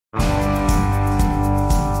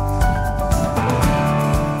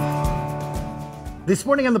This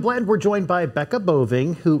morning on The Blend, we're joined by Becca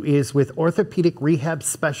Boving, who is with Orthopaedic Rehab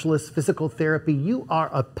Specialist Physical Therapy. You are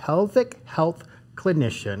a pelvic health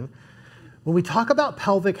clinician. When we talk about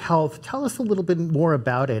pelvic health, tell us a little bit more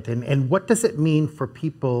about it and what does it mean for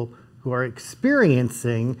people who are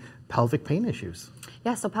experiencing pelvic pain issues?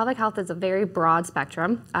 Yeah, so pelvic health is a very broad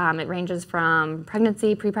spectrum. It ranges from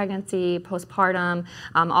pregnancy, pre-pregnancy, postpartum,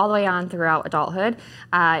 all the way on throughout adulthood.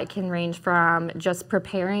 It can range from just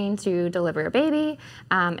preparing to deliver a baby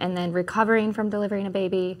and then recovering from delivering a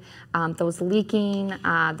baby, those leaking,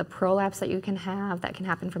 the prolapse that you can have that can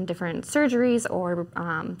happen from different surgeries or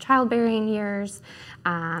childbearing years.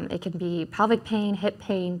 It can be pelvic pain, hip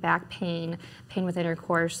pain, back pain, pain with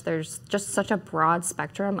intercourse. There's just such a broad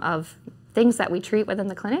spectrum of things that we treat within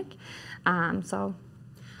the clinic. And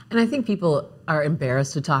I think people are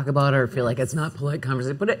embarrassed to talk about it or feel like it's not polite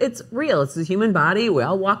conversation, but it's real. It's the human body. We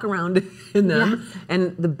all walk around in them. Yes.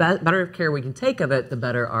 And the better care we can take of it, the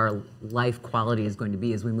better our life quality is going to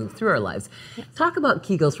be as we move through our lives. Yes. Talk about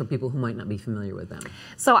Kegels for people who might not be familiar with them.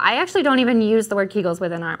 So I actually don't even use the word Kegels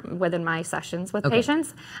within my sessions with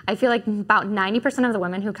patients. I feel like about 90% of the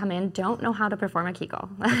women who come in don't know how to perform a Kegel.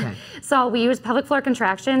 Okay. So we use pelvic floor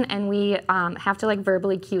contraction, and we have to like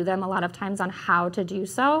verbally cue them a lot of times on how to do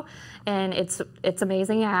so. And it's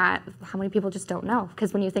amazing at how many people just don't know.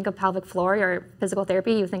 Because when you think of pelvic floor or physical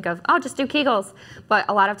therapy, you think of, oh, just do Kegels. But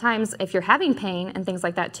a lot of times, if you're having pain and things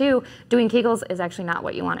like that too, doing Kegels is actually not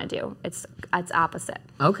what you want to do. It's opposite.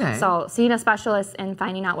 Okay. So seeing a specialist and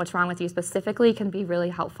finding out what's wrong with you specifically can be really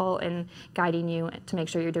helpful in guiding you to make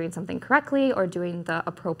sure you're doing something correctly or doing the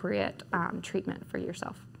appropriate treatment for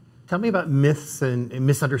yourself. Tell me about myths and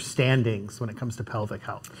misunderstandings when it comes to pelvic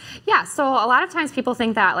health. Yeah, so a lot of times people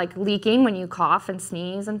think that like leaking when you cough and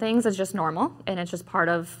sneeze and things is just normal, and it's just part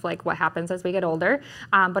of like what happens as we get older,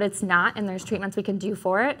 but it's not, and there's treatments we can do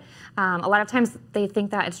for it. A lot of times they think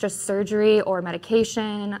that it's just surgery or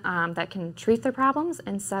medication that can treat their problems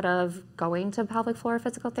instead of going to pelvic floor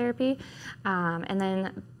physical therapy. And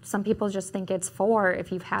then some people just think it's for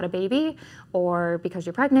if you've had a baby or because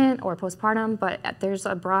you're pregnant or postpartum, but there's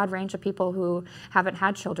a broad range of people who haven't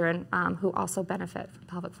had children who also benefit from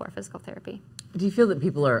pelvic floor physical therapy. Do you feel that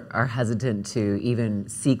people are hesitant to even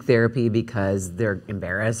seek therapy because they're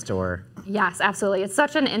embarrassed or? Yes, absolutely. It's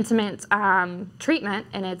such an intimate treatment,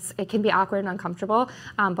 and it can be awkward and uncomfortable,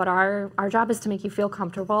 but our job is to make you feel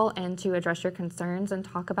comfortable and to address your concerns and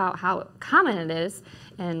talk about how common it is,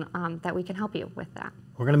 and that we can help you with that.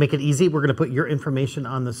 We're going to make it easy. We're going to put your information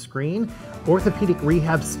on the screen. Orthopaedic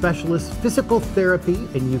Rehab Specialist Physical Therapy,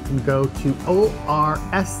 and you can go to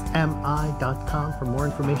orsmi.com for more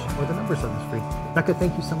information or the numbers on the screen. Becca,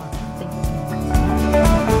 thank you so much. Thank you.